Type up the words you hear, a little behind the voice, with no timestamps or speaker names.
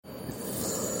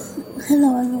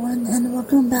Hello everyone and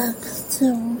welcome back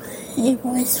to A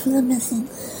Voice for the Missing.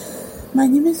 My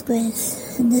name is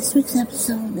Grace and this week's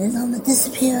episode is on the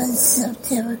disappearance of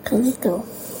Calico.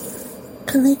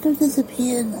 Calico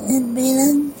disappeared in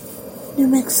Belen, New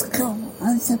Mexico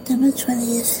on September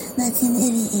 20th,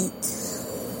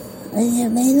 1988. A year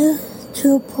later,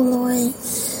 two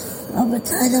Polaroids of a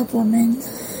tied-up woman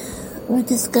were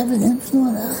discovered in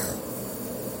Florida.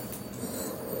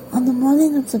 On the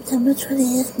morning of September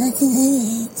 20th,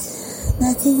 1988,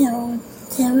 19-year-old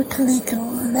Tara Calico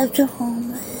left her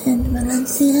home in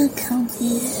Valencia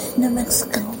County, New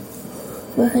Mexico,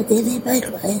 for her daily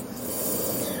bike ride.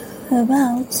 Her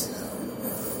route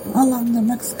along the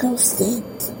Mexico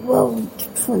State Road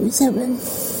 47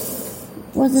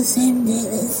 was the same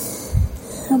daily.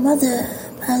 Her mother,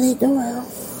 Patty Doyle,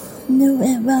 knew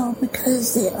it well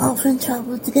because they often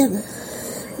traveled together.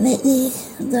 Lately,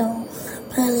 though,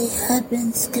 Patty had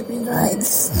been skipping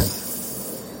rides.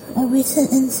 A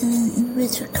recent incident in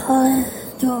which a car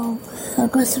drove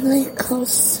aggressively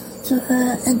close to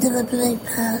her and deliberately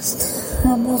passed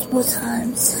her multiple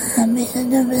times had made her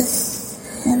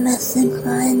nervous and less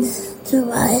inclined to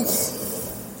ride.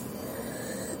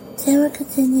 Tara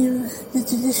continued the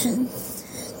tradition,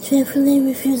 cheerfully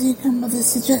refusing her mother's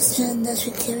suggestion that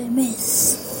she carry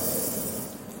mace.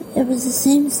 It was the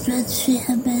same stretch she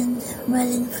had been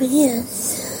riding for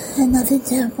years, and nothing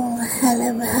terrible had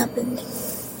ever happened.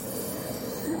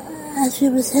 As she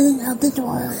was heading out the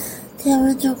door,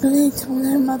 Tara jokingly told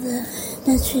her mother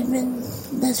that she'd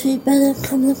better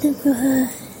come looking for her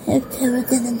if Tara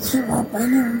didn't show up by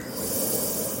noon,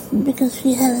 because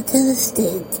she had a tennis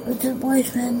date with her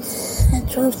boyfriend at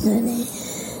 12:30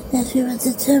 that she was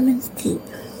determined to keep.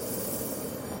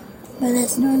 But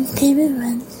as noon came and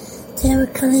went, Tara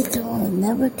Calico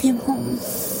never came home.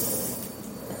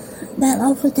 That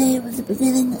awful day was the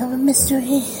beginning of a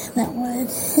mystery that would,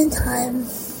 in time,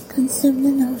 consume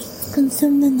the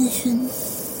nation.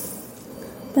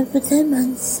 But for 10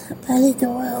 months, Patty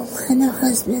Doyle and her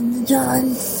husband,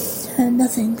 John, heard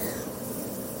nothing.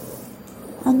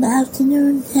 On the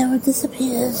afternoon Tara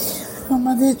disappeared, her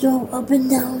mother drove up and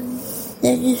down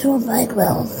their usual bike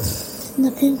route,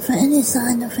 looking for any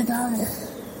sign of her daughter.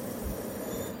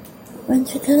 When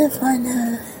she couldn't find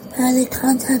her, Patty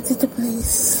contacted the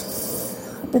police,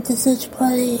 but the search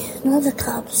party nor the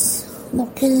cops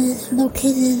located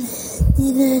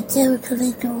neither Tara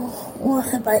Calico or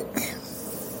her bike,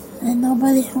 and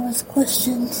nobody who was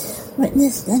questioned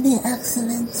witnessed any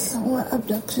accidents or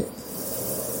abduction.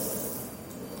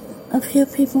 A few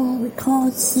people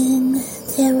recalled seeing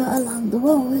Tara along the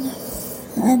road,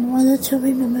 and one or two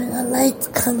remembered a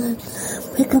light-colored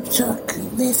pickup truck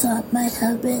they thought might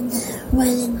have been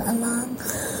riding along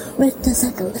with the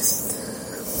cyclist.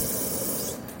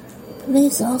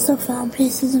 Police also found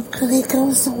pieces of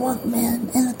Calico's Walkman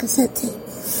and a cassette tape,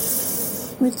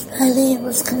 which Patty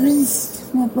was convinced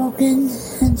were broken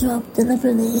and dropped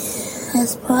deliberately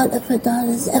as part of her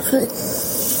daughter's effort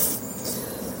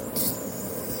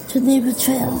to leave a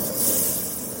trail.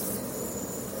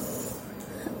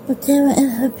 But Tara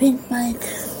and her pink bike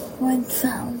weren't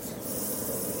found.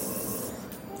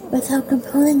 Without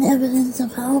compelling evidence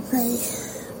of foul play,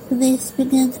 police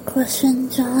began to question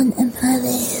John and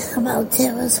Patty about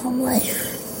Tara's home life.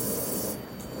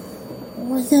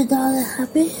 Was their daughter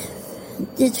happy?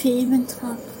 Did she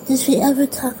ever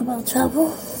talk about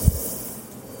travel?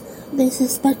 They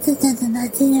suspected that the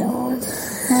 19-year-old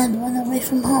had run away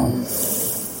from home.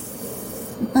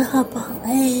 A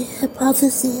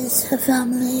hypothesis her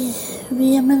family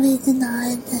vehemently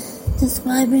denied,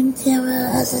 describing Tara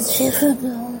as a cheerful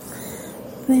girl,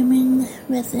 brimming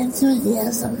with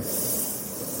enthusiasm.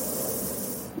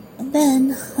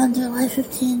 Then, on July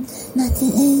 15,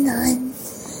 1989,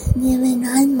 nearly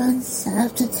 9 months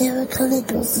after Tara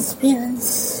Calico's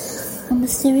disappearance, a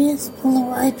mysterious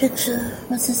Polaroid picture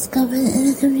was discovered in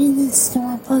a convenience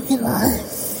store parking lot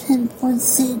in Port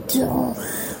St. Joe,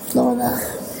 Florida,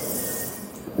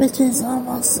 which is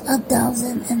almost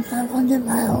 1,500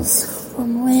 miles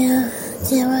from where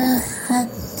Tara had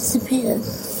disappeared.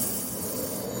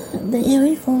 The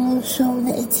eerie photo showed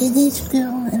a teenage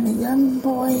girl and a young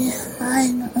boy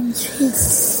lying on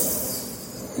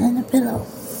sheets and a pillow.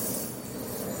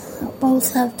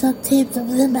 Both have duct taped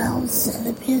over their mouths and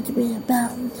appear to be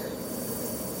bound.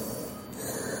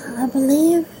 I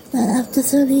believe that after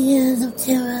 30 years of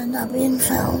Tara not being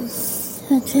found,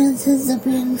 her chances of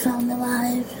being found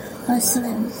alive are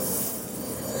slim.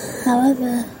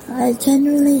 However, I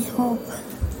genuinely hope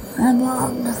I'm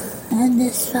wrong and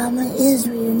this family is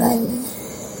reunited.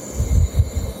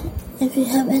 If you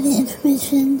have any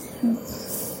information,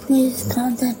 please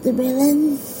contact the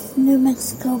Belen New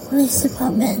Mexico Police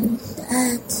Department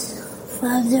at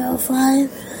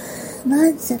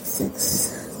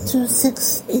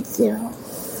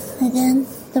 505-966-2680. Again,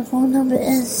 the phone number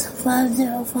is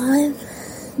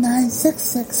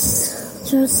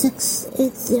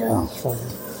 505-966-2680.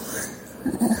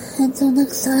 Until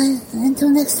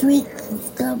next week,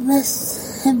 God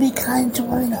bless and be kind to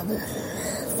one another.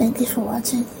 Thank you for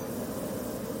watching.